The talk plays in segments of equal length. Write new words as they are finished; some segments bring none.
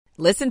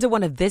Listen to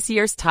one of this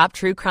year's top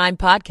true crime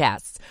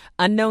podcasts.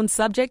 Unknown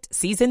Subject,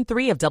 Season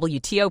 3 of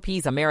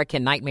WTOP's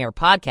American Nightmare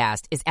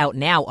podcast is out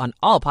now on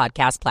all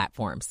podcast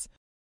platforms.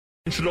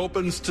 It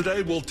opens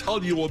today. We'll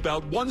tell you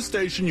about one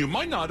station you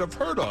might not have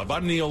heard of.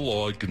 I'm Neil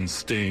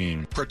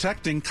Augenstein.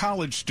 Protecting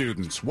college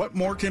students. What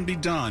more can be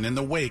done in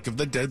the wake of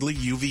the deadly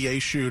UVA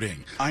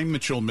shooting? I'm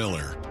Mitchell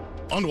Miller.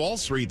 On Wall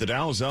Street, the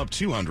Dow's up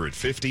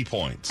 250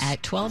 points.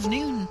 At 12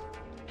 noon.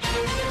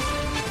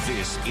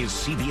 This is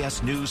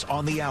CBS News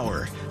on the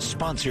Hour,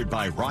 sponsored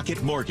by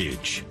Rocket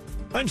Mortgage.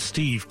 I'm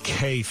Steve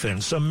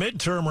Kathan. Some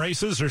midterm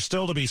races are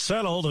still to be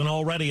settled, and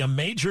already a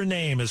major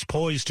name is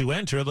poised to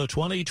enter the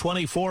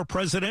 2024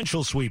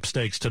 presidential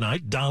sweepstakes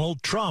tonight,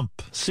 Donald Trump.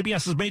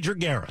 CBS's Major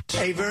Garrett.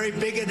 A very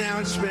big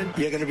announcement.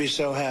 You're going to be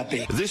so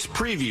happy. This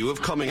preview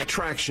of coming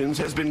attractions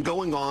has been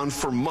going on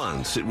for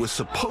months. It was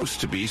supposed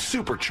to be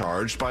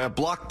supercharged by a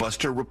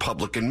blockbuster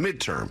Republican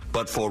midterm.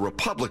 But for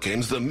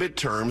Republicans, the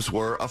midterms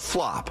were a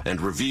flop, and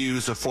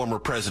reviews of former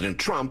President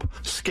Trump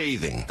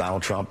scathing.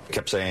 Donald Trump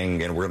kept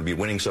saying, and we're going to be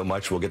winning so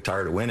much, we'll get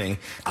tired of winning.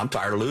 I'm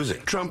tired of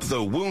losing. Trump,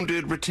 though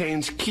wounded,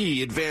 retains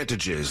key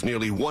advantages.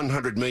 Nearly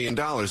 $100 million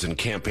in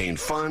campaign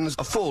funds,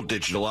 a full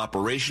digital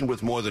operation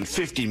with more than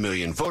 50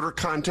 million voter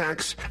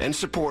contacts, and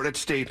support at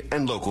state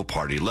and local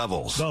party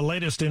levels. The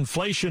latest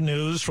inflation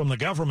news from the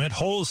government,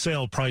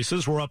 wholesale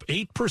prices were up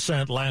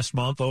 8% last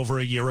month over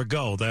a year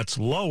ago. That's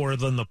lower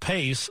than the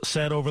pace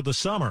set over the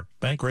summer.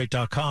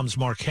 Bankrate.com's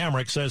Mark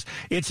Hamrick says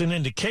it's an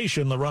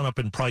indication the run-up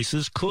in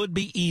prices could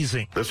be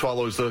easing. This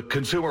follows the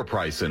Consumer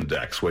Price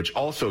Index, which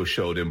also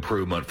showed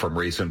improvement from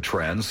recent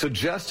trends,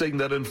 suggesting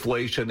that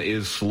inflation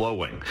is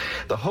slowing.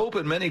 The hope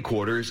in many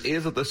quarters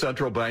is that the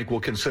central bank will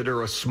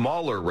consider a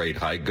smaller rate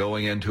hike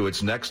going into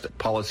its next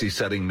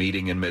policy-setting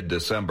meeting in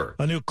mid-December.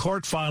 A new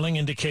court filing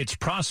indicates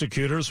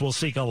prosecutors will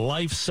seek a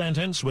life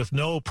sentence with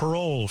no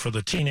parole for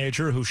the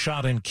teenager who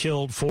shot and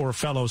killed 4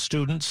 fellow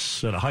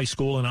students at a high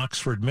school in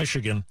Oxford,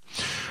 Michigan.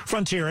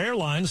 Frontier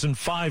Airlines and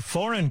 5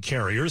 foreign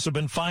carriers have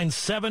been fined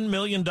 $7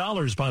 million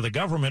by the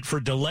government for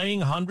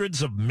delaying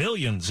hundreds of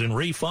millions in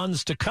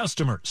refunds to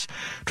customers.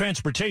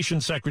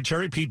 Transportation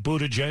Secretary Pete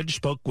Buttigieg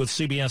spoke with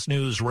CBS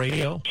News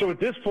Radio. So at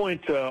this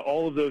point,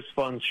 all of those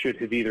funds should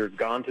have either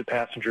gone to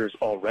passengers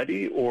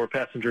already, or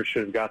passengers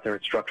should have got their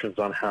instructions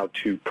on how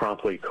to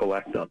promptly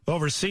collect them.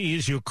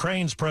 Overseas,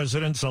 Ukraine's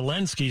President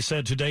Zelensky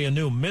said today a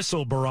new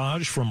missile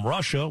barrage from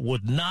Russia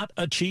would not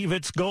achieve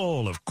its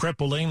goal of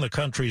crippling the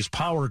country's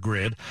power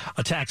grid.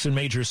 Attacks in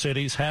major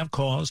cities have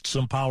caused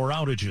some power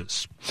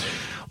outages.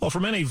 Well, for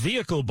many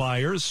vehicle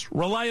buyers,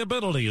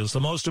 reliability is the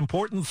most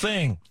important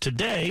thing.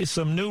 Today,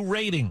 some new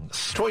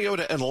ratings.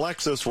 Toyota and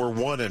Lexus were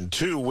 1 and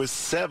 2, with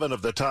 7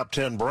 of the top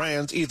 10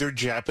 brands either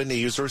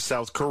Japanese or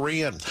South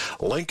Korean.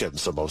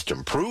 Lincoln's the most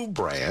improved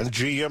brand.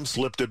 GM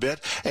slipped a bit,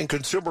 and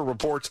Consumer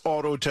Reports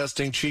auto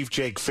testing chief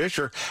Jake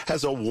Fisher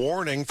has a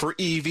warning for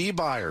EV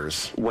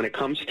buyers. When it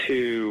comes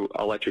to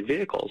electric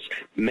vehicles,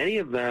 many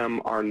of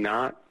them are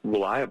not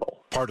reliable.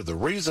 Part of the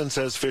reason,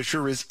 says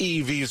Fisher, is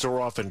EVs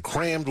are often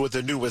crammed with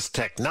the newest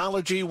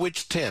technology,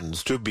 which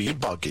tends to be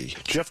buggy.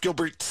 Jeff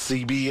Gilbert,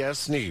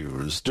 CBS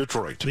News,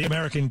 Detroit. The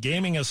American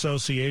Gaming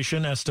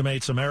Association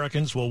estimates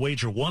Americans will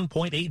wager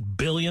 $1.8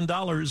 billion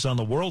on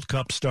the World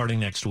Cup starting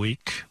next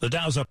week. The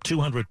Dow's up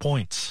 200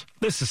 points.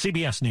 This is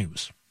CBS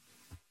News.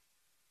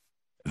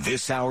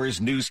 This hour's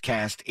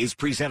newscast is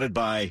presented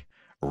by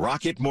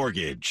Rocket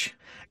Mortgage.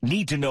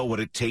 Need to know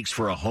what it takes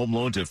for a home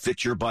loan to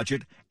fit your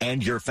budget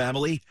and your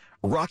family?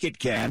 Rocket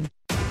can.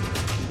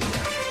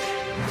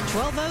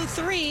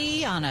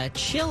 12:03 on a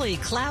chilly,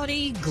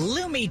 cloudy,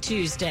 gloomy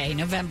Tuesday,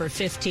 November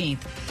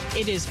 15th.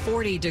 It is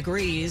 40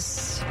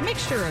 degrees.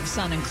 Mixture of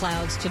sun and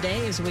clouds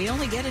today as we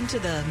only get into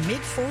the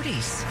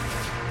mid-40s.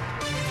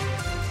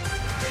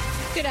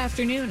 Good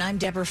afternoon. I'm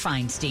Deborah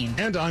Feinstein.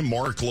 And I'm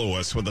Mark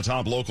Lewis with the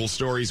top local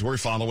stories we're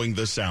following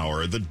this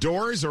hour. The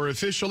doors are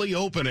officially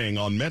opening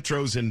on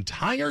Metro's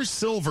entire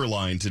Silver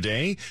Line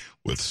today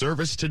with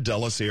service to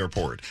Dulles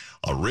Airport.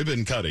 A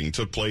ribbon cutting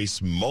took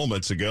place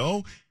moments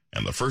ago,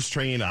 and the first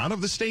train out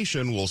of the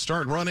station will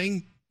start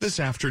running this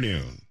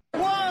afternoon.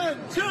 1,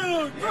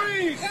 2,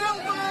 3,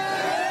 Silver!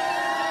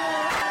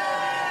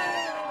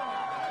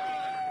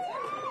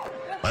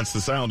 That's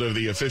the sound of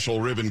the official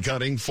ribbon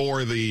cutting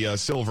for the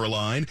Silver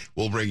Line.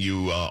 We'll bring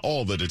you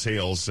all the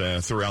details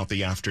throughout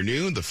the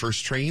afternoon. The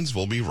first trains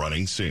will be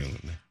running soon.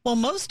 Well,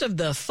 most of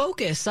the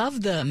focus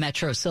of the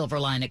Metro Silver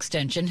Line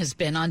extension has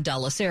been on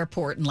Dulles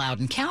Airport in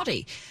Loudoun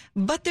County.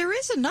 But there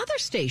is another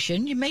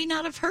station you may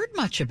not have heard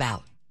much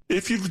about.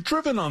 If you've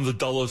driven on the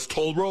Dulles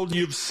Toll Road,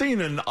 you've seen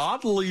an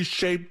oddly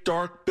shaped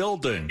dark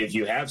building. If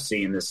you have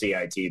seen the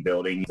CIT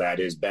building,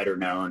 that is better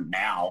known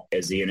now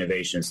as the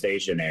Innovation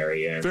Station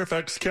area.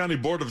 Fairfax County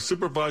Board of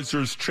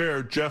Supervisors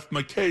Chair Jeff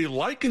McKay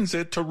likens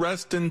it to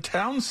Reston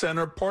Town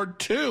Center Part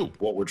 2.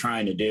 What we're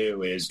trying to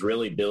do is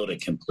really build a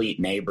complete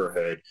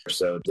neighborhood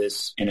so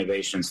this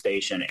Innovation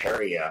Station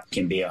area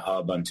can be a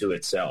hub unto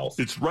itself.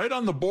 It's right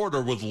on the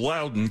border with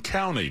Loudoun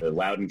County. The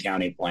Loudoun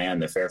County plan,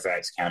 the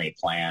Fairfax County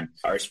plan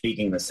are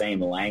speaking the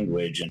same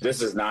language. And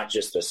this is not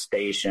just a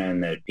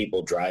station that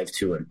people drive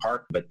to and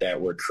park, but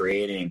that we're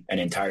creating an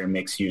entire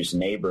mixed-use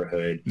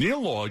neighborhood.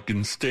 Neil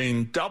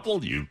Augenstein,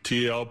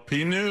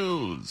 WTOP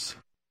News.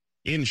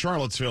 In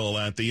Charlottesville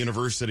at the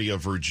University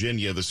of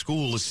Virginia, the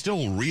school is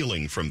still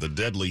reeling from the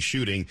deadly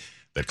shooting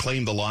that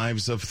claimed the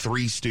lives of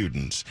 3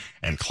 students,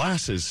 and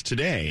classes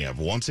today have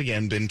once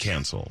again been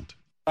canceled.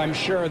 I'm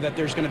sure that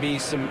there's going to be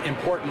some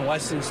important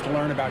lessons to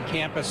learn about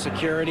campus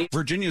security.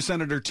 Virginia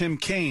Senator Tim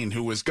Kaine,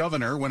 who was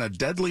governor when a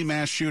deadly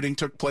mass shooting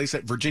took place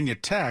at Virginia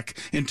Tech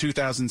in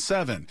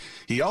 2007.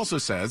 He also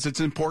says it's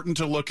important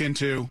to look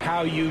into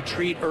how you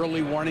treat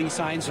early warning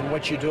signs and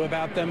what you do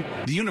about them.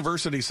 The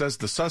university says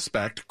the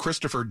suspect,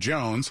 Christopher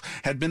Jones,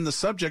 had been the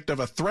subject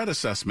of a threat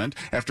assessment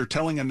after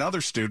telling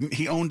another student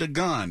he owned a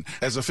gun,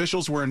 as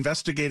officials were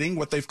investigating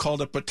what they've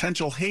called a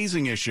potential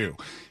hazing issue.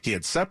 He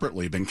had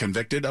separately been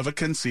convicted of a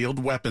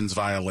concealed weapons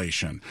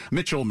violation.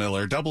 Mitchell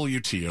Miller,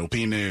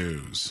 WTOP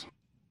News.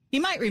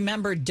 You might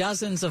remember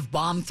dozens of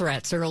bomb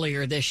threats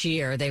earlier this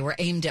year. They were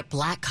aimed at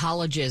black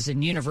colleges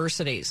and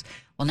universities.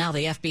 Well, now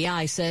the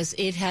FBI says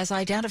it has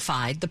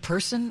identified the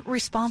person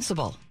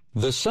responsible.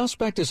 The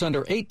suspect is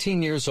under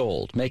 18 years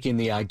old, making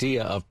the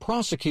idea of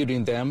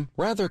prosecuting them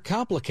rather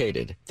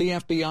complicated. The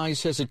FBI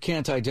says it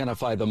can't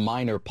identify the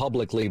minor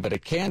publicly, but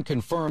it can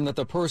confirm that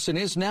the person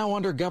is now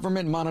under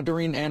government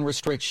monitoring and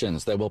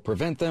restrictions that will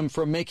prevent them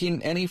from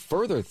making any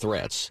further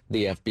threats.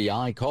 The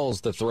FBI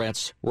calls the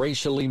threats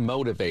racially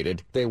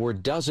motivated. There were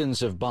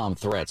dozens of bomb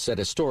threats at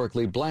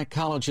historically black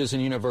colleges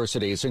and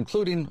universities,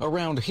 including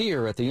around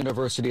here at the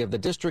University of the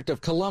District of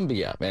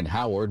Columbia and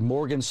Howard,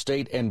 Morgan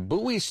State, and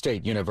Bowie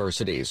State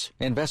universities.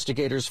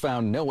 Investigators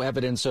found no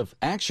evidence of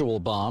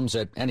actual bombs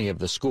at any of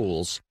the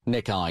schools.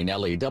 Nick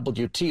Einelli,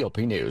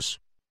 WTOP News.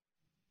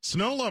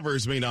 Snow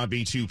lovers may not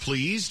be too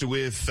pleased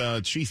with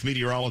Chief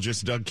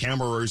Meteorologist Doug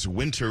Kammerer's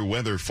winter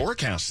weather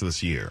forecast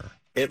this year.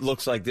 It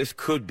looks like this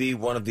could be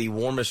one of the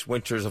warmest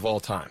winters of all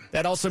time.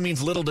 That also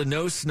means little to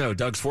no snow.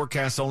 Doug's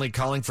forecast only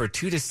calling for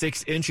 2 to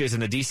 6 inches in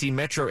the D.C.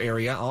 metro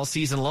area all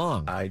season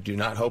long. I do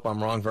not hope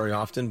I'm wrong very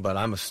often, but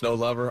I'm a snow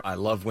lover. I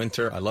love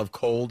winter. I love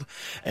cold.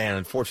 And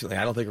unfortunately,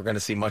 I don't think we're going to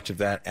see much of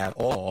that at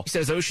all. He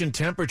says ocean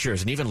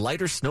temperatures and even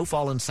lighter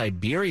snowfall in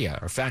Siberia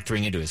are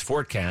factoring into his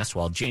forecast,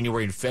 while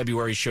January and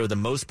February show the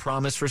most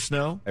promise for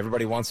snow.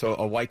 Everybody wants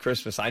a white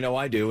Christmas. I know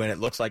I do, and it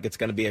looks like it's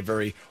going to be a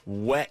very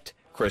wet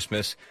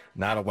Christmas,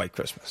 not a white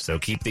Christmas. So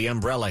keep the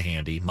umbrella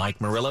handy. Mike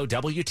Murillo,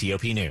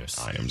 WTOP News.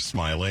 I am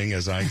smiling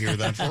as I hear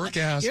that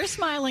forecast. You're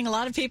smiling. A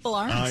lot of people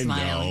aren't smiling.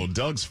 I know.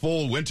 Doug's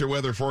full winter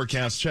weather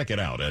forecast. Check it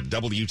out at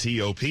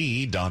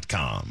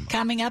WTOP.com.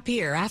 Coming up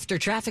here after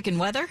traffic and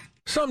weather.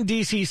 Some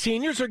D.C.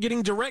 seniors are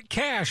getting direct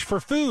cash for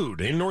food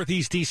in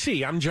Northeast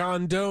D.C. I'm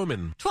John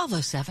Doman.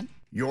 12:07.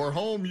 Your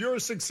home, your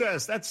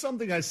success. That's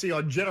something I see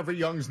on Jennifer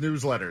Young's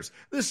newsletters.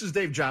 This is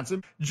Dave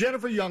Johnson.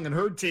 Jennifer Young and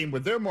her team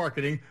with their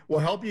marketing will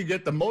help you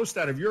get the most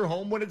out of your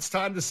home when it's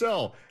time to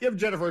sell. Give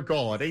Jennifer a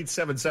call at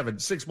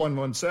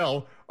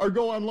 877-611-SELL or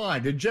go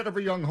online to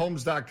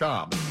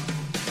jenniferyounghomes.com.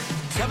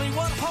 Tell me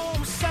what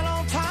homes sell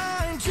on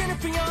time,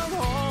 Jennifer Young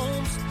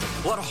Homes.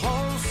 What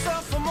homes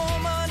sell for more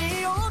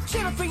money, oh,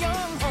 Jennifer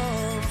Young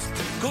Homes.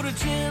 Go to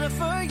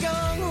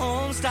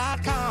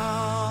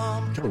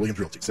jenniferyounghomes.com. Keller Williams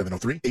Realty,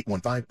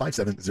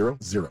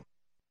 703-815-5700.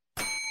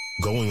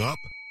 Going up?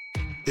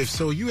 If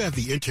so, you have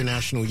the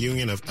International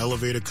Union of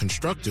Elevator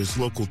Constructors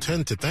Local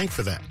 10 to thank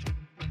for that.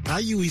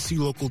 IUEC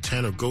Local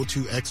 10 are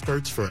go-to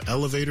experts for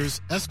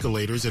elevators,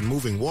 escalators, and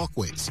moving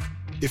walkways.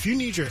 If you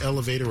need your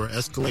elevator or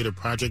escalator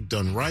project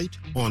done right,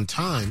 on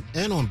time,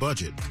 and on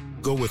budget,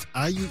 go with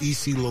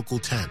IUEC Local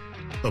 10,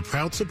 a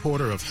proud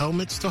supporter of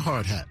helmets to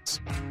hard hats.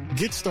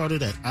 Get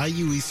started at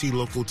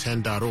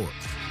IUECLocal10.org.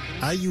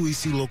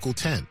 IUEC Local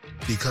 10,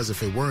 because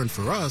if it weren't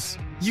for us,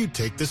 you'd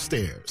take the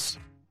stairs.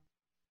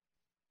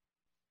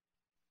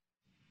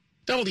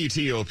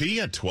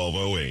 WTOP at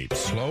 12:08.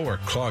 Slow or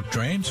clogged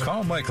drains?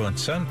 Call Michael &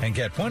 Son and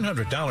get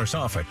 $100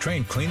 off a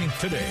drain cleaning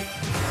today.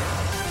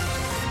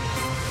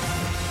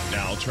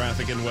 Now,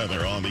 traffic and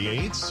weather on the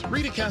 8s.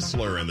 Rita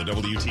Kessler in the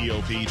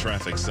WTOP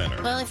Traffic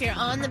Center. Well, if you're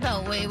on the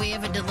Beltway, we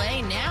have a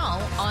delay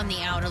now on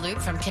the outer loop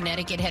from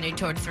Connecticut headed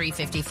toward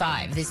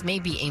 355. This may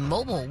be a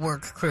mobile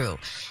work crew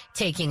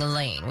taking a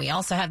lane. We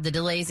also have the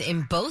delays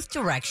in both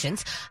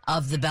directions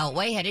of the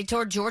Beltway headed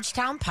toward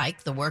Georgetown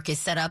Pike. The work is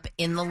set up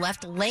in the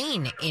left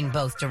lane in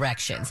both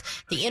directions.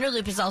 The inner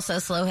loop is also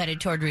slow headed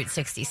toward Route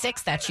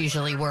 66. That's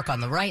usually work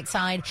on the right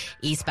side.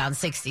 Eastbound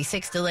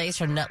 66 delays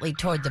from Nutley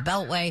toward the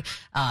Beltway.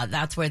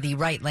 That's where the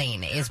right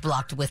lane is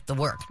blocked with the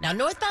work. Now,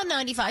 northbound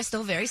 95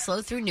 still very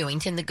slow through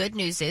Newington. The good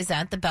news is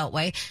at the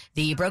Beltway,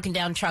 the broken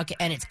down truck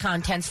and its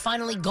contents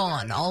finally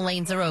gone. All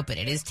lanes are open.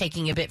 It is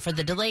taking a bit for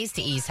the delays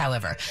to ease,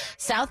 however.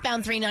 Southbound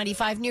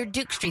 395 near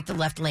Duke Street, the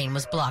left lane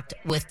was blocked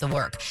with the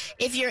work.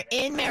 If you're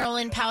in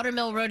Maryland, Powder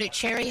Mill Road at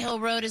Cherry Hill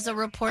Road is a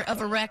report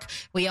of a wreck.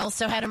 We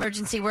also had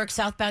emergency work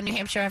southbound New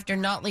Hampshire after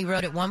Notley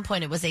Road. At one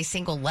point, it was a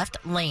single left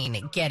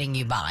lane getting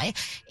you by.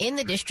 In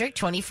the district,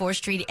 24th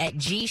Street at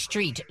G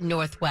Street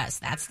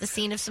Northwest. That's the scene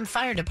scene of some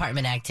fire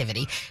department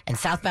activity. And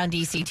southbound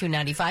DC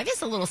 295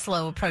 is a little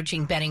slow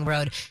approaching Benning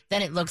Road.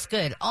 Then it looks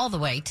good all the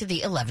way to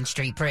the 11th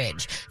Street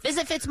Bridge.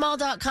 Visit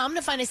fitzmall.com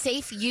to find a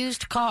safe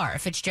used car.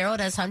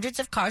 Fitzgerald has hundreds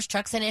of cars,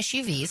 trucks, and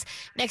SUVs.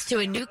 Next to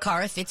a new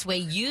car, a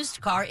Fitzway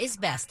used car is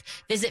best.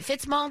 Visit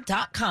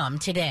fitzmall.com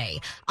today.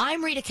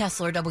 I'm Rita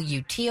Kessler,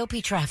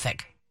 WTOP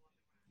Traffic.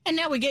 And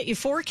now we get your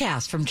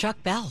forecast from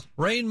Chuck Bell.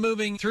 Rain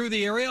moving through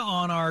the area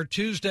on our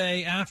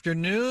Tuesday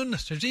afternoon.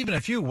 There's even a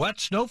few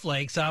wet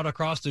snowflakes out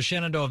across the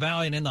Shenandoah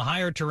Valley and in the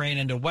higher terrain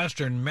into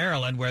western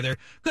Maryland, where there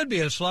could be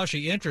a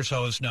slushy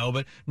interso of snow,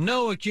 but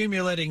no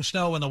accumulating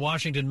snow in the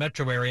Washington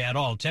metro area at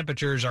all.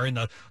 Temperatures are in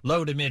the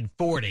low to mid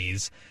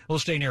 40s. We'll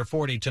stay near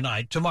 40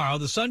 tonight. Tomorrow,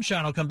 the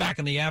sunshine will come back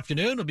in the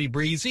afternoon. It'll be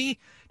breezy.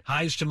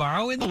 Highs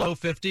tomorrow in the low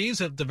 50s,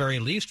 at the very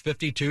least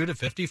 52 to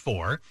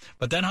 54.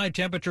 But then high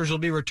temperatures will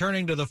be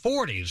returning to the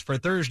 40s for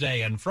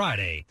Thursday and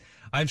Friday.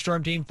 I'm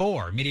Storm Team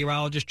 4,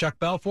 meteorologist Chuck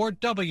Bell for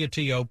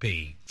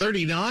WTOP.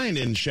 39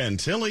 in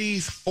Chantilly,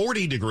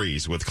 40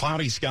 degrees with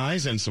cloudy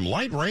skies and some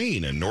light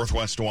rain in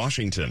northwest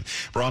Washington.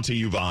 Brought to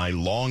you by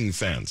Long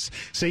Fence.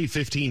 Save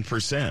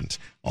 15%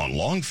 on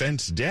Long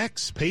Fence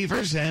decks,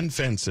 pavers, and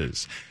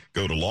fences.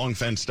 Go to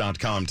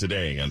longfence.com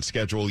today and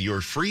schedule your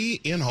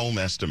free in-home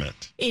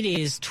estimate. It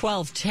is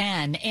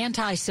 12:10.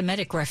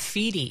 Anti-Semitic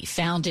graffiti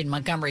found in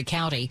Montgomery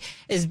County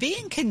is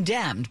being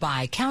condemned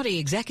by County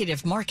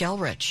Executive Mark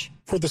Elrich.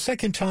 For the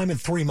second time in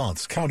 3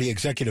 months, County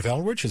Executive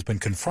Elrich has been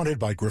confronted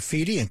by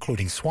graffiti,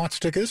 including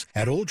swastikas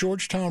at Old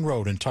Georgetown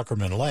Road and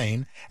Tuckerman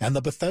Lane and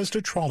the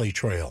Bethesda Trolley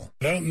Trail.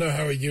 I don't know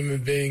how a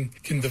human being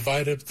can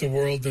divide up the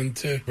world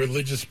into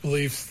religious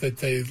beliefs that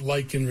they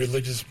like and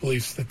religious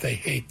beliefs that they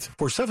hate.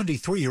 For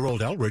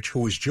 73-year-old Elrich,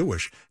 who is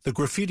Jewish, the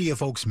graffiti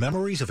evokes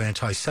memories of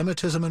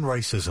anti-Semitism and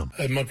racism.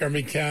 In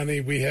Montgomery County,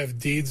 we have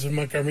deeds of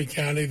Montgomery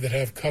County that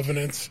have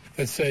covenants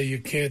that say you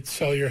can't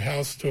sell your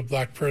house to a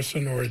black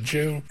person or a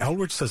Jew.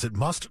 Elrich says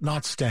it must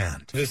not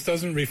stand. This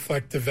doesn't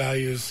reflect the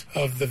values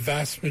of the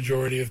vast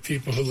majority of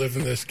people who live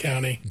in this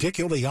county. Dick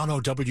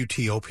Iuliano,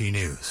 WTOP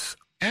News.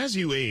 As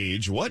you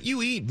age, what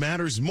you eat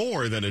matters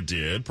more than it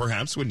did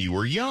perhaps when you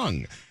were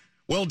young.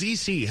 Well,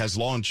 D.C. has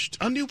launched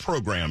a new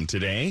program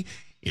today.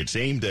 It's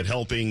aimed at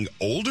helping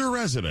older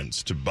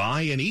residents to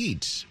buy and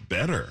eat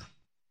better.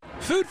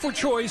 Food for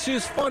Choice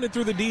is funded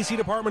through the D.C.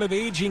 Department of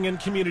Aging and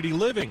Community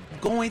Living.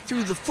 Going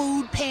through the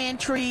food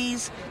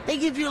pantries, they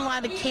give you a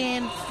lot of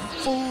canned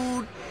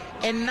food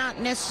and not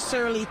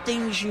necessarily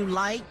things you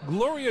like.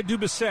 Gloria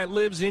Dubisset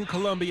lives in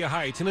Columbia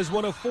Heights and is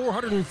one of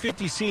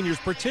 450 seniors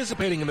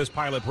participating in this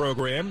pilot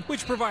program,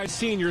 which provides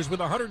seniors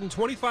with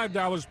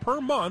 $125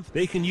 per month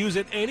they can use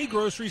at any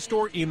grocery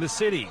store in the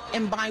city.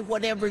 And buy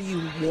whatever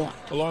you want.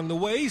 Along the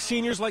way,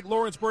 seniors like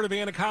Lawrence Bird of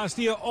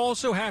Anacostia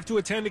also have to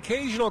attend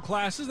occasional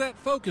classes that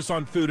focus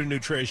on food and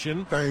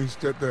nutrition. Things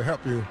that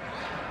help you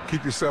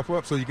keep yourself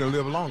up so you can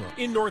live longer.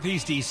 In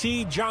Northeast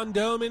D.C., John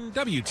Doman,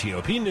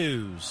 WTOP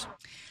News.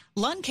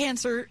 Lung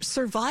cancer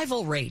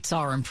survival rates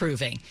are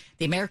improving.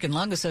 The American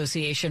Lung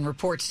Association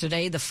reports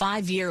today the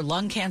 5-year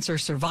lung cancer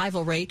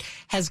survival rate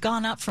has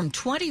gone up from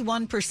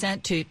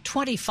 21% to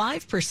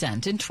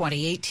 25% in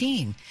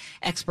 2018.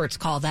 Experts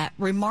call that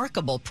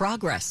remarkable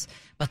progress.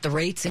 But the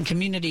rates in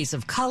communities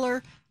of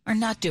color are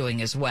not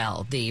doing as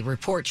well. The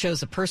report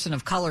shows a person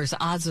of color's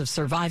odds of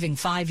surviving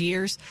 5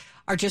 years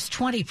are just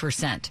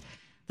 20%.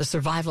 The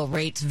survival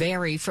rates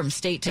vary from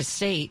state to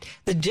state.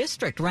 The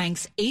district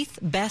ranks 8th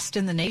best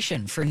in the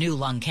nation for new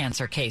lung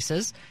cancer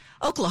cases.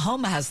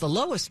 Oklahoma has the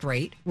lowest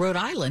rate. Rhode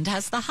Island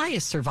has the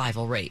highest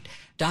survival rate.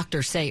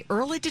 Doctors say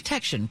early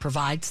detection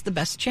provides the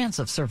best chance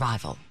of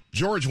survival.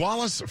 George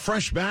Wallace,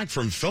 fresh back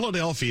from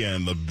Philadelphia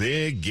and the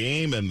big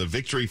game and the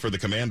victory for the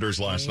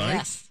Commanders last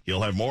night.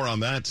 He'll have more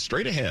on that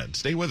straight ahead.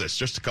 Stay with us,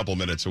 just a couple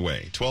minutes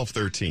away.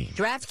 12:13.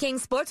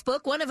 DraftKings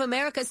Sportsbook, one of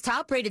America's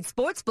top-rated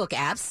sportsbook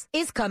apps,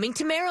 is coming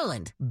to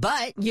Maryland.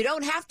 But you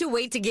don't have to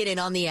wait to get in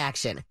on the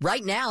action.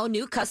 Right now,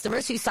 new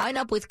customers who sign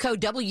up with code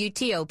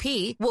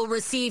WTOP will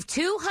receive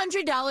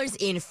 $200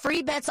 in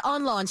free bets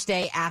on launch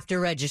day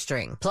after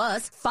registering.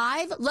 Plus,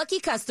 5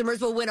 lucky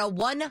customers will win a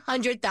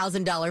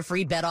 $100,000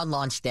 free bet on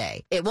launch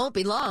day. It won't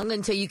be long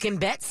until you can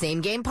bet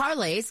same-game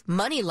parlays,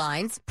 money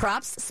lines,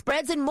 props,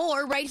 spreads, and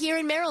more right here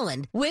in Maryland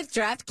with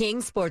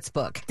DraftKings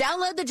Sportsbook.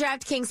 Download the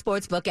DraftKings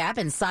Sportsbook app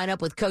and sign up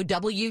with code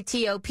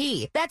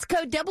WTOP. That's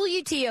code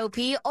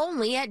WTOP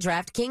only at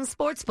DraftKings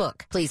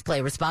Sportsbook. Please play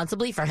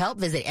responsibly. For help,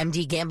 visit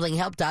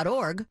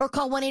mdgamblinghelp.org or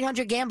call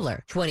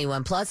 1-800-GAMBLER.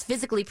 21 plus,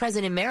 physically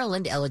present in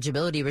Maryland.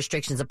 Eligibility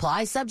restrictions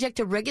apply, subject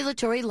to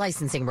regulatory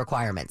licensing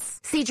requirements.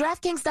 See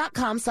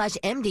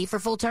DraftKings.com/MD for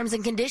full terms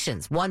and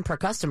conditions. One per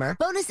customer.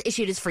 Bonus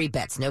issued as free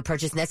bets. No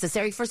purchase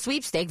necessary for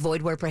sweepstake.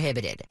 Void where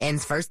prohibited.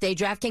 Ends first day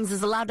DraftKings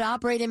is allowed to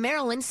operate in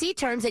Maryland. See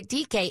terms at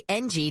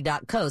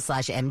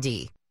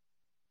dkng.co/MD.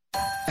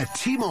 At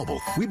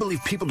T-Mobile, we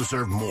believe people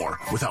deserve more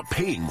without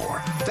paying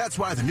more. That's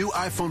why the new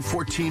iPhone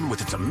 14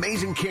 with its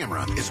amazing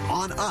camera is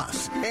on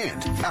us,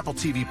 and Apple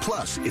TV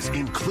Plus is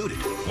included.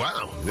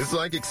 Wow, it's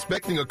like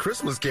expecting a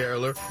Christmas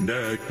caroler.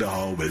 Deck the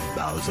hall with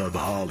boughs of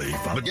holly.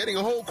 But getting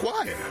a whole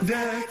choir.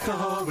 Deck the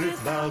hall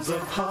with boughs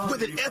of holly.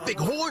 With an epic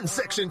horn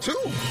section, too.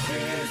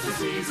 It's the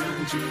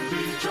season to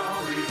be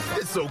jolly.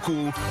 It's so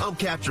cool. I'm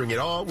capturing it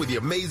all with the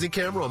amazing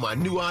camera on my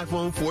new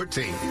iPhone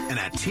 14. And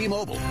at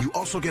T-Mobile, you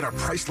also get our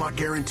price lock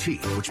guarantee,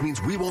 which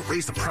means we won't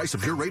raise the price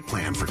of your rate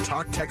plan for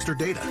talk, text, or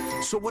data.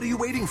 So what are you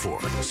waiting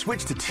for?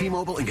 Switch to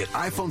T-Mobile and get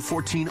iPhone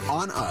 14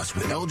 on us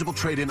with eligible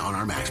trade-in on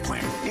our Max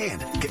plan.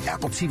 And get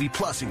Apple TV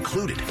Plus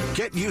included.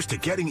 Get used to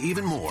getting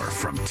even more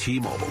from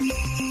T-Mobile.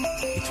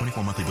 With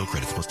 24 monthly bill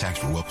credits plus tax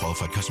for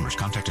well-qualified customers.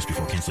 Contact us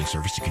before canceling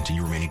service to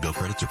continue remaining bill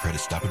credits or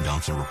credits stop and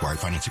balance and required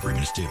finance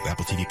agreement is due.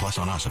 Apple TV Plus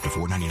on us up to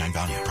 $4.99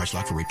 value. Price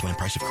lock for rate plan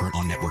price of current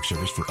on-network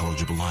service for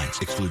eligible lines.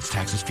 Excludes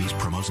taxes, fees,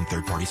 promos, and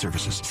third-party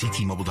services. See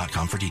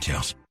T-Mobile.com for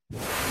details.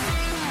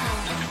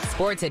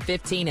 Sports at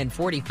 15 and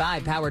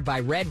 45, powered by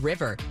Red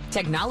River.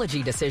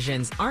 Technology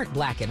decisions aren't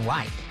black and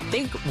white.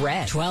 Think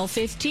red.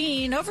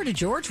 12:15. Over to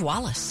George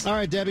Wallace. All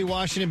right, Debbie,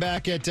 Washington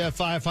back at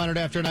 500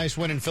 after a nice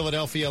win in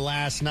Philadelphia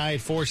last night,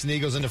 forcing the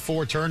Eagles into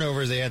 4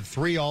 turnovers. They had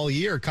 3 all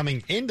year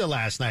coming into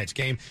last night's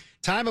game.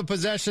 Time of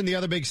possession, the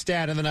other big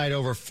stat of the night,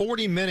 over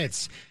 40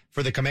 minutes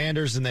for the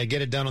Commanders, and they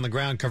get it done on the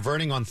ground,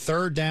 converting on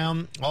 3rd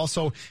down,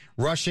 also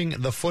rushing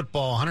the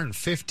football,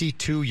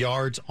 152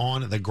 yards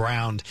on the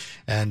ground,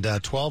 and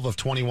 12 of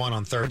 21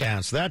 on 3rd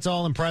down. So that's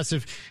all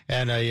impressive,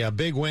 and a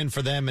big win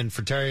for them and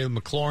for Terry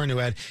McLaurin, who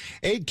had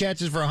 8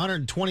 catches for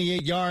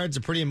 128 yards,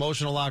 a pretty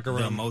emotional locker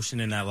room. The emotion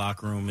in that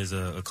locker room is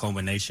a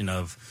culmination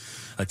of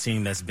a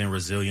team that's been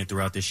resilient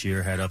throughout this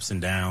year, had ups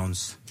and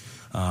downs.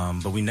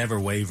 But we never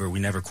waver. We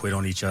never quit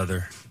on each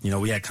other. You know,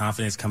 we had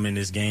confidence coming in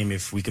this game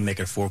if we can make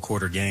it a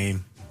 4-quarter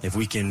game, if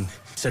we can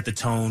set the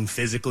tone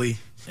physically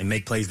and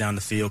make plays down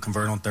the field,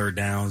 convert on 3rd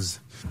downs.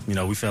 You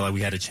know, we felt like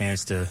we had a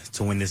chance to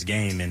win this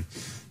game. And,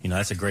 you know,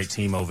 that's a great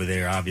team over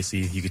there. Obviously,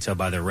 you could tell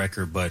by their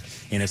record. But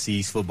NFC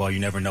East football, you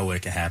never know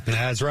what can happen.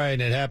 That's right.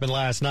 And it happened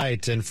last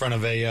night in front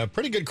of a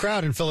pretty good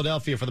crowd in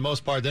Philadelphia for the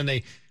most part. Then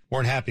they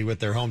weren't happy with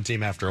their home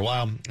team after a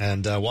while,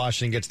 and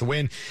Washington gets the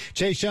win.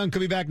 Chase Young could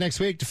be back next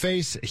week to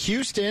face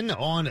Houston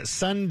on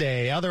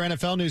Sunday. Other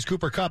NFL news,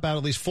 Cooper Kupp out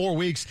at least 4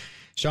 weeks.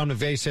 Sean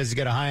McVay says he's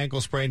got a high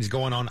ankle sprain. He's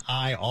going on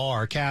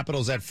IR.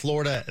 Capitals at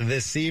Florida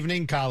this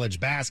evening. College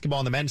basketball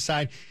on the men's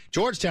side.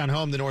 Georgetown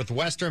home to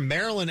Northwestern.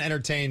 Maryland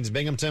entertains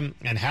Binghamton,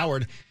 and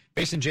Howard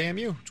based in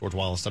JMU. George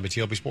Wallace,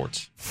 WTOP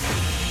Sports.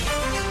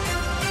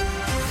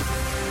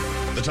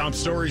 The top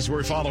stories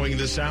we're following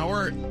this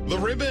hour. The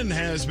ribbon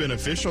has been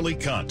officially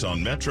cut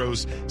on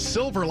Metro's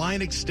Silver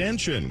Line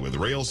extension with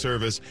rail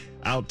service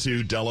out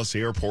to Dulles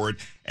Airport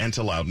and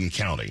to Loudoun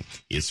County.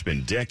 It's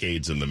been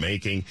decades in the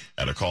making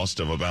at a cost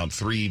of about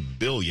 $3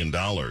 billion.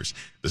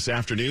 This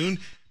afternoon,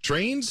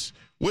 trains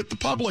with the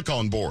public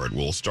on board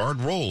will start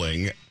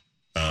rolling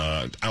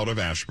out of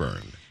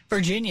Ashburn.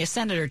 Virginia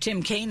Senator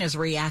Tim Kaine is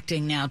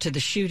reacting now to the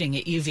shooting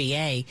at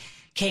UVA.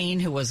 Kaine,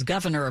 who was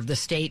governor of the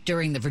state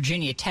during the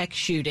Virginia Tech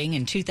shooting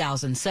in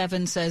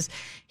 2007, says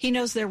he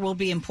knows there will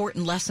be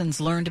important lessons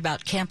learned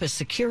about campus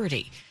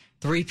security.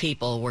 3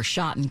 people were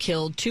shot and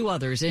killed, 2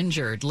 others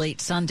injured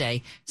late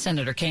Sunday.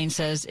 Senator Kaine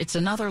says it's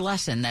another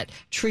lesson that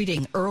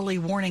treating early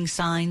warning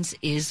signs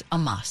is a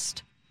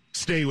must.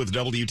 Stay with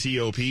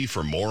WTOP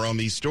for more on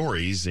these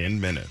stories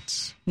in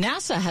minutes.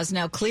 NASA has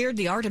now cleared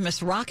the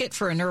Artemis rocket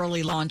for an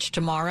early launch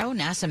tomorrow.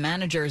 NASA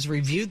managers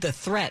reviewed the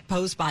threat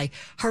posed by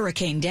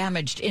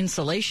hurricane-damaged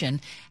insulation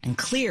and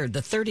cleared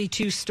the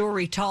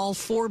 32-story tall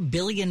 $4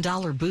 billion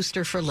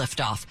booster for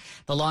liftoff.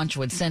 The launch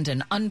would send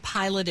an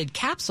unpiloted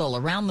capsule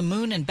around the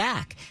moon and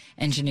back.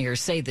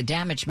 Engineers say the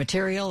damaged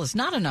material is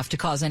not enough to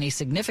cause any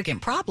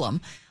significant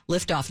problem.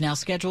 Liftoff now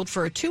scheduled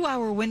for a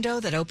 2-hour window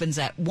that opens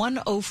at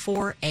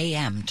 1:04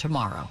 a.m.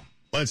 tomorrow.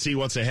 Let's see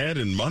what's ahead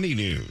in money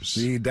news.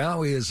 The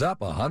Dow is up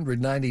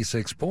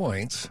 196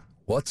 points.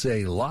 What's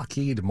a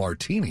Lockheed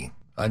Martini?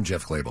 I'm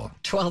Jeff Clabaugh.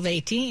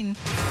 12:18.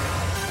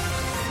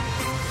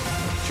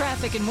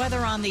 Traffic and weather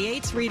on the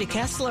 8s. Rita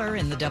Kessler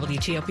in the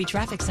WTOP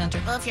Traffic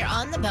Center. Well, if you're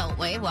on the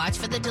Beltway, watch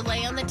for the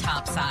delay on the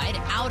top side.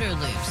 Outer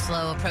loop,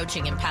 slow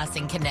approaching and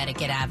passing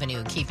Connecticut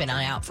Avenue. Keep an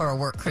eye out for a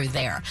work crew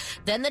there.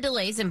 Then the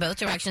delays in both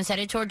directions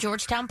headed toward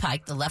Georgetown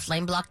Pike. The left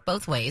lane blocked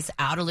both ways.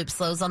 Outer loop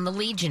slows on the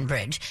Legion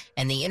Bridge.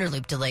 And the inner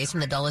loop delays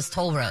from the Dulles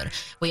Toll Road.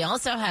 We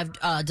also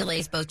have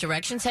delays both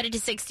directions headed to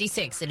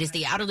 66. It is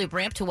the outer loop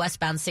ramp to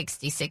westbound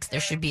 66. There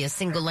should be a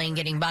single lane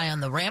getting by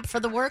on the ramp for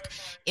the work.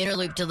 Inner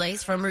loop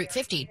delays from Route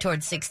 50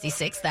 towards 66.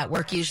 That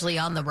work usually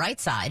on the right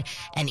side,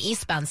 and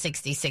eastbound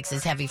 66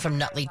 is heavy from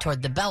Nutley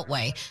toward the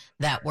Beltway.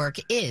 That work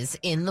is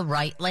in the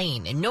right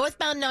lane. And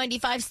northbound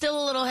 95,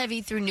 still a little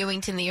heavy through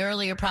Newington. The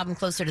earlier problem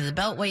closer to the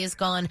Beltway is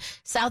gone.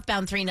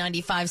 Southbound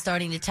 395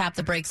 starting to tap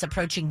the brakes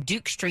approaching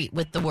Duke Street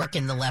with the work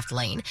in the left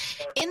lane.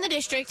 In the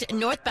district,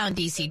 northbound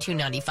DC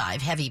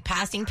 295, heavy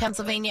passing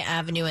Pennsylvania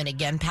Avenue and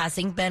again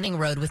passing Benning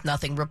Road with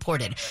nothing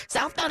reported.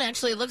 Southbound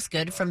actually looks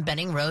good from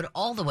Benning Road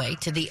all the way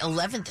to the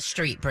 11th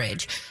Street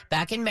Bridge.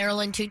 Back in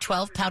Maryland,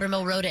 212 Powder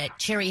Mill Road at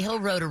Cherry Hill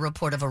Road, a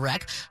report of a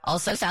wreck.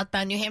 Also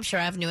southbound New Hampshire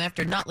Avenue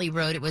after Notley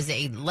Road, it was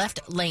a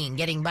left lane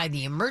getting by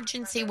the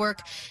emergency work,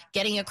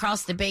 getting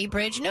across the Bay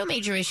Bridge. No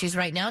major issues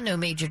right now, no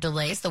major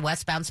delays. The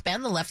westbound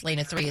span, the left lane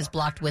of 3 is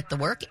blocked with the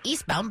work.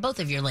 Eastbound, both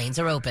of your lanes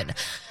are open.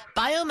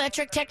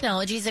 Biometric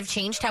technologies have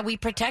changed how we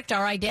protect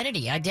our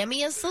identity.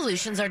 Idemia's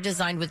solutions are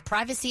designed with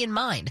privacy in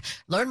mind.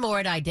 Learn more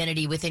at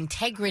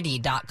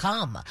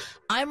identitywithintegrity.com.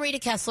 I'm Rita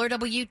Kessler,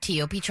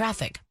 WTOP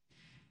Traffic.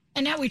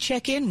 And now we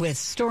check in with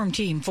Storm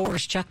Team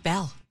 4's Chuck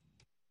Bell.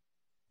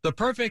 The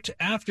perfect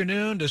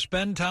afternoon to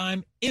spend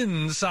time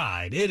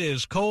inside. It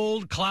is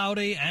cold,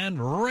 cloudy,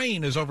 and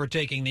rain is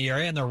overtaking the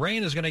area, and the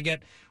rain is going to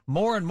get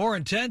more and more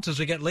intense as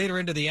we get later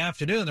into the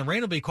afternoon. The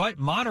rain will be quite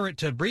moderate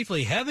to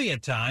briefly heavy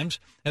at times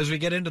as we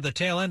get into the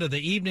tail end of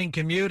the evening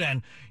commute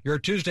and your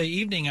Tuesday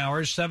evening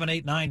hours, 7,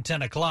 8, 9,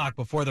 10 o'clock,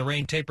 before the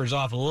rain tapers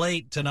off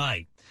late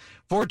tonight.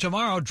 For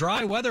tomorrow,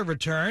 dry weather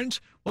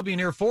returns. We'll be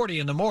near 40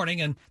 in the morning,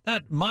 and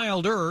that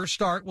milder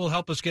start will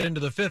help us get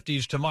into the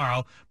 50s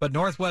tomorrow. But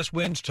northwest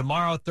winds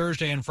tomorrow,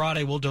 Thursday, and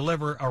Friday will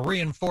deliver a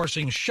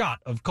reinforcing shot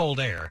of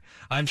cold air.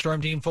 I'm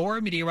Storm Team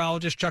 4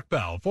 meteorologist Chuck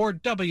Bell for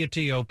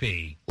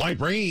WTOP.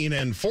 Light rain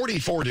and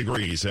 44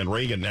 degrees at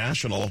Reagan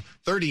National,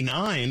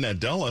 39 at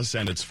Dulles,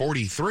 and it's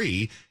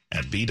 43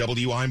 at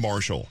BWI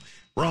Marshall.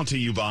 Brought to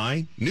you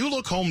by New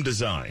Look Home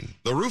Design,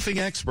 the roofing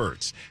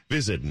experts.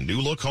 Visit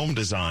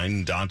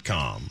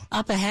newlookhomedesign.com.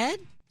 Up ahead,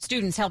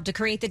 students helped to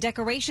create the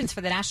decorations for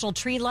the National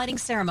Tree Lighting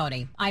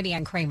Ceremony. I'm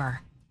Ann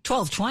Kramer.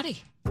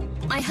 12:20.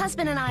 My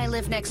husband and I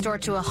live next door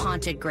to a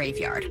haunted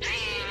graveyard.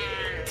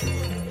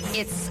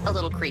 It's a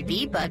little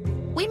creepy, but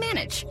we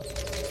manage.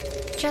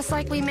 Just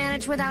like we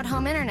manage without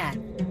home internet.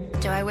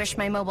 Do I wish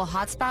my mobile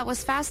hotspot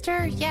was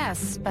faster?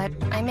 Yes, but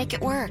I make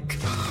it work.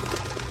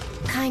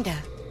 Kinda.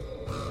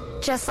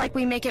 Just like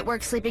we make it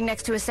work sleeping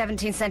next to a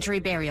 17th century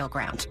burial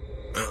ground.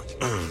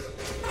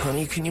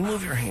 Honey, can you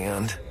move your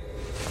hand?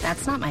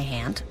 That's not my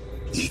hand.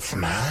 It's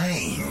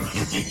mine.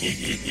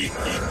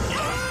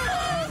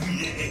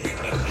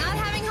 Not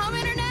having home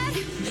internet?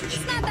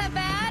 It's not that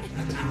bad.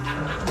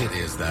 It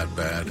is that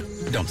bad.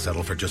 Don't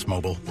settle for just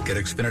mobile. Get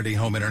Xfinity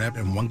Home Internet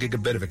and 1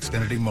 gigabit of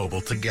Xfinity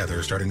Mobile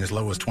together starting as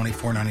low as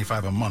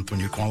 $24.95 a month when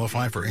you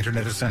qualify for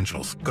Internet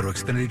Essentials. Go to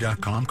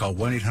Xfinity.com, call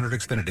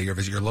 1-800-XFINITY or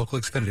visit your local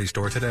Xfinity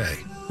store today.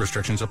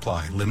 Restrictions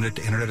apply. Limited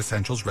to Internet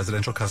Essentials,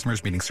 residential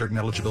customers meeting certain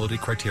eligibility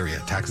criteria.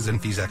 Taxes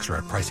and fees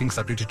extra. Pricing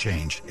subject to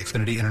change.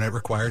 Xfinity Internet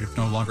required if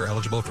no longer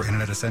eligible for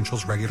Internet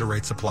Essentials. Regular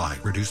rates apply.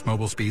 Reduced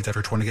mobile speeds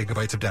after 20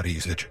 gigabytes of data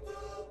usage.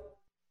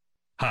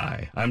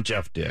 Hi, I'm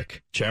Jeff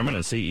Dick, Chairman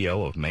and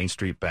CEO of Main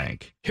Street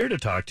Bank, here to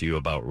talk to you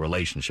about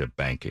relationship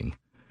banking.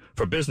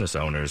 For business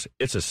owners,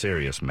 it's a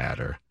serious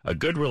matter. A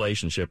good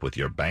relationship with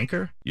your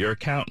banker, your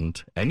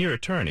accountant, and your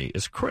attorney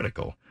is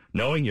critical.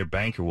 Knowing your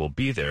banker will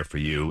be there for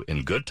you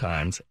in good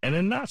times and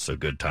in not so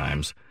good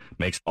times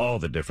makes all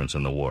the difference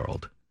in the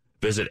world.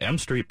 Visit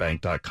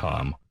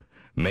mstreetbank.com.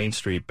 Main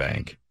Street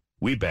Bank.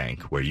 We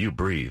bank where you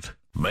breathe.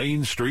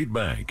 Main Street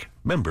Bank.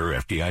 Member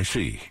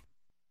FDIC.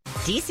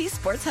 DC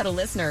Sports Huddle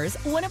listeners,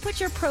 want to put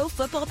your pro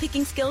football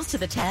picking skills to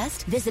the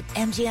test? Visit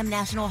MGM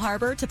National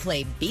Harbor to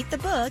play Beat the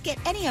Book at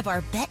any of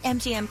our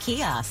BetMGM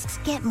kiosks.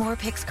 Get more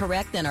picks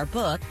correct than our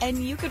book,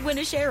 and you could win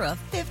a share of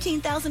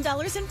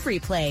 $15,000 in free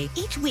play.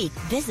 Each week,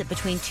 visit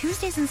between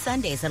Tuesdays and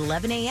Sundays at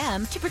 11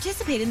 a.m. to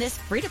participate in this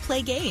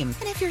free-to-play game.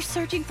 And if you're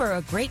searching for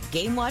a great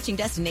game-watching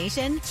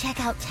destination, check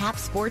out Tap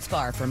Sports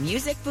Bar for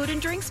music, food,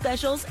 and drink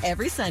specials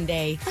every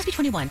Sunday. Must be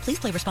 21. Please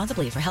play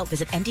responsibly. For help,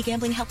 visit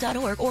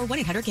mdgamblinghelp.org or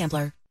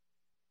 1-800-GAMBLER.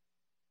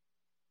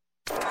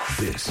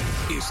 This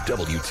is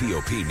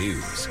WTOP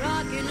News.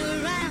 Rocking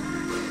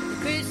around the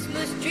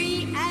Christmas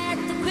tree at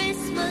the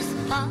Christmas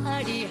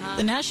party.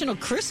 The National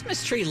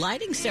Christmas Tree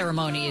Lighting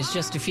Ceremony is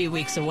just a few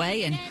weeks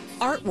away, and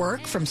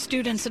artwork from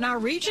students in our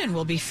region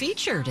will be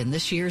featured in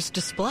this year's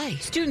display.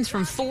 Students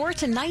from 4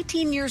 to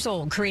 19 years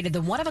old created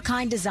the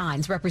one-of-a-kind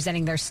designs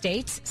representing their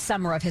states,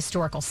 summer of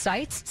historical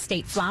sites,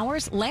 state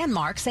flowers,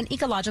 landmarks, and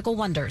ecological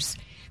wonders.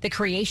 The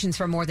creations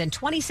from more than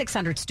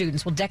 2,600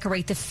 students will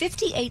decorate the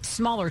 58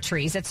 smaller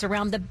trees that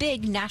surround the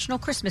big National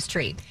Christmas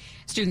tree.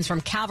 Students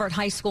from Calvert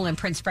High School in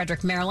Prince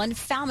Frederick, Maryland,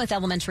 Falmouth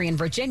Elementary in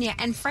Virginia,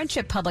 and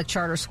Friendship Public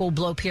Charter School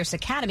Blow Pierce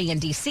Academy in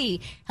D.C.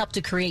 helped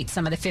to create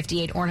some of the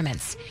 58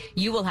 ornaments.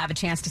 You will have a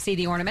chance to see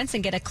the ornaments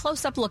and get a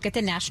close-up look at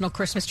the National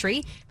Christmas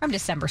tree from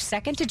December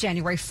 2nd to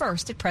January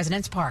 1st at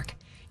President's Park.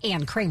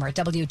 Ann Kramer,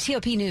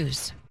 WTOP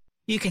News.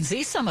 You can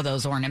see some of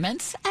those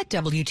ornaments at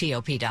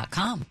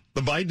WTOP.com.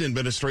 The Biden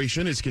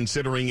administration is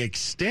considering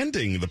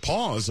extending the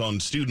pause on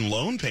student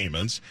loan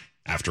payments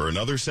after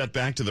another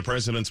setback to the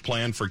president's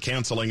plan for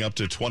canceling up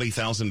to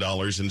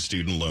 $20,000 in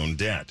student loan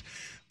debt.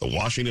 The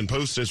Washington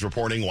Post is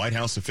reporting White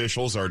House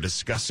officials are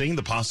discussing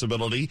the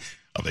possibility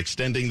of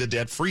extending the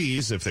debt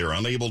freeze if they're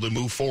unable to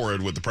move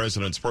forward with the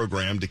president's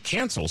program to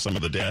cancel some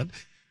of the debt.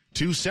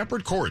 2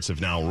 separate courts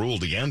have now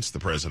ruled against the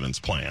president's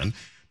plan.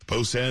 The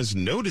Post says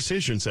no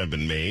decisions have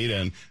been made,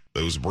 and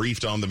those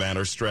briefed on the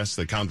matter stress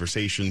that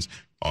conversations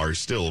are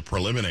still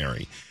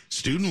preliminary.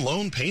 Student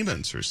loan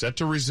payments are set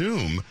to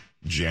resume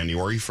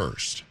January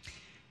 1st.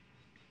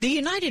 The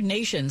United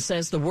Nations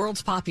says the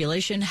world's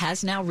population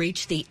has now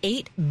reached the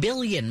 8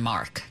 billion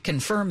mark,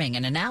 confirming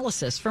an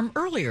analysis from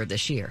earlier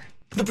this year.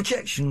 The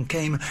projection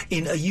came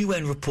in a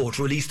UN report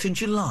released in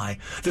July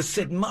that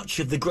said much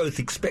of the growth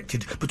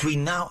expected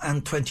between now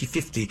and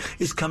 2050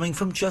 is coming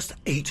from just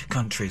 8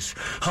 countries.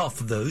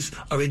 Half of those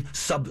are in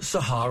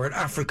sub-Saharan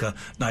Africa: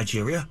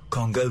 Nigeria,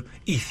 Congo,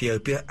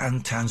 Ethiopia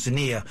and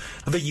Tanzania.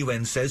 The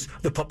UN says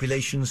the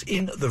populations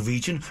in the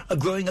region are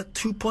growing at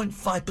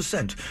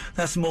 2.5%.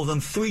 That's more than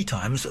 3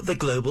 times the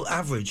global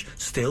average.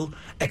 Still,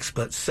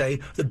 experts say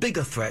the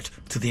bigger threat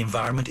to the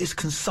environment is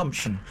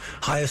consumption,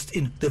 highest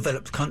in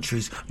developed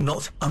countries,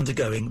 not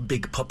undergoing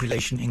big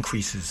population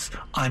increases.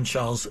 I'm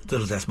Charles de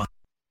Ledesma.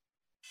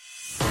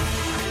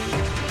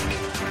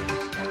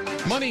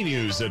 Money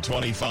news at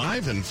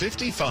 25 and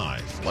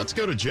 55. Let's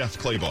go to Jeff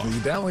Clabaugh.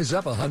 The Dow is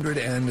up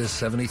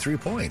 173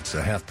 points,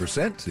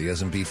 0.5%. The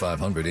S&P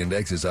 500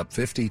 index is up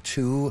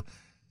 52.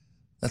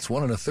 That's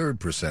 1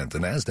 1/3%. The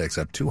Nasdaq's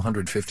up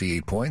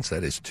 258 points.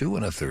 That is 2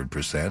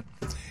 1/3%.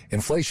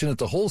 Inflation at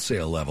the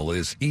wholesale level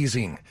is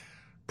easing.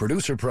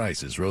 Producer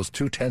prices rose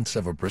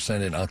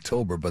 0.2% in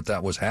October, but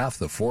that was half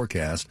the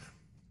forecast.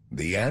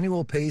 The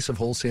annual pace of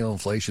wholesale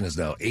inflation is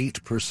now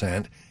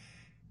 8%.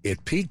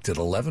 It peaked at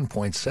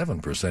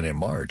 11.7% in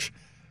March.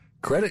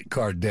 Credit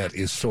card debt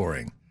is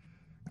soaring.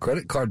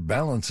 Credit card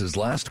balances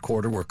last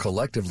quarter were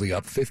collectively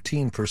up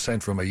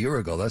 15% from a year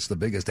ago. That's the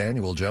biggest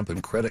annual jump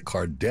in credit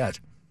card debt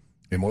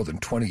in more than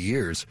 20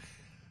 years.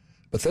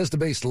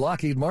 Bethesda-based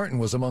Lockheed Martin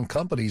was among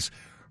companies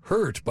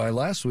hurt by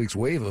last week's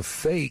wave of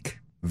fake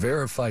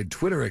verified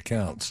Twitter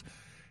accounts.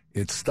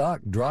 Its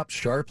stock dropped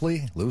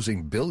sharply,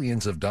 losing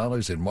billions of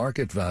dollars in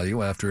market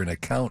value after an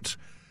account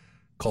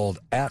called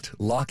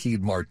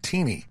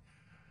 @LockheedMartini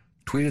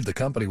tweeted the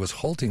company was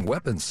halting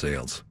weapons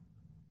sales.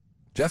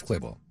 Jeff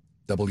Clabaugh,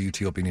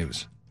 WTOP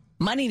News.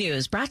 Money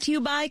News brought to you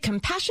by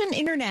Compassion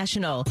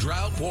International.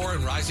 Drought, war,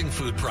 and rising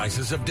food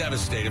prices have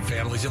devastated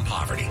families in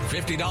poverty.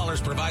 $50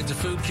 provides a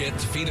food kit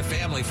to feed a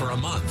family for a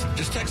month.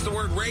 Just text the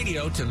word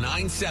radio to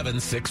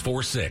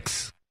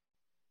 97646.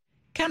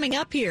 Coming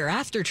up here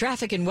after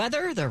traffic and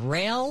weather, the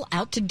rail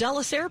out to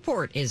Dulles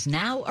Airport is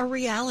now a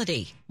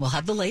reality. We'll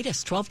have the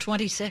latest,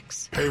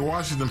 1226. Hey,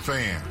 Washington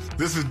fans,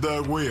 this is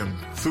Doug Williams,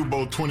 Super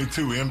Bowl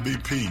 22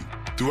 MVP.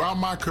 Throughout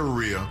my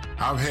career,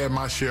 I've had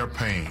my share of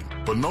pain,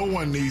 but no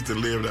one needs to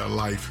live their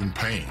life in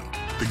pain.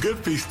 The Good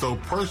Feet store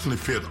personally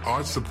fits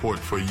arch support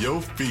for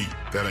your feet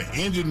that are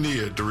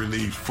engineered to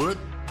relieve foot,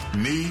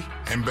 knee,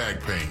 and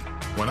back pain.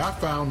 When I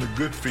found the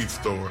Good Feet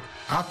store,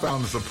 I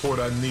found the support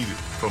I needed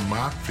for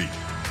my feet.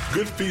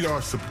 Good Feet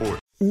Arch Support.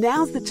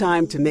 Now's the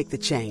time to make the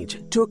change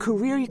to a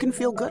career you can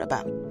feel good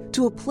about,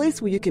 to a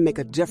place where you can make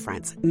a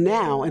difference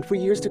now and for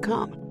years to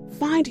come.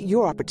 Find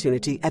your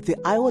opportunity at the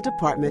Iowa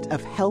Department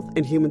of Health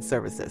and Human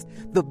Services,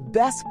 the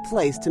best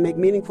place to make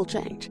meaningful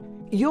change.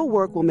 Your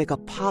work will make a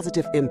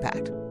positive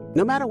impact,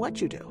 no matter what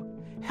you do.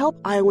 Help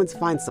Iowans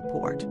find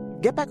support,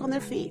 get back on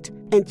their feet,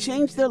 and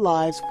change their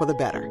lives for the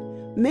better.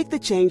 Make the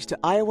change to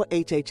Iowa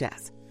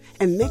HHS,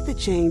 and make the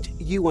change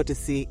you want to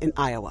see in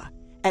Iowa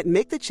at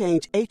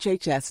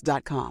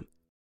MakeTheChangeHHS.com.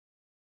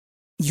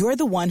 You're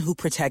the one who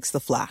protects the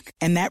flock,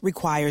 and that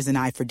requires an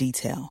eye for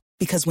detail.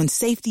 Because when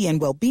safety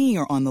and well-being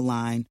are on the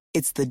line,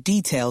 it's the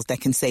details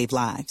that can save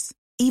lives.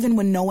 Even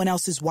when no one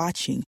else is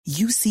watching,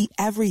 you see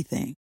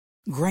everything.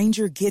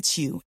 Grainger gets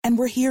you, and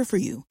we're here for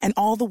you, and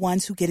all the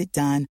ones who get it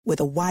done with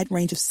a wide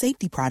range of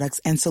safety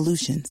products and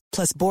solutions,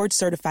 plus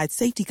board-certified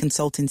safety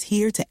consultants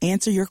here to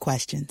answer your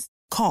questions.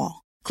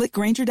 Call, click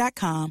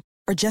Grainger.com,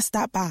 or just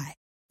stop by.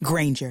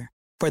 Grainger,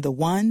 for the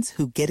ones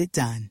who get it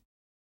done.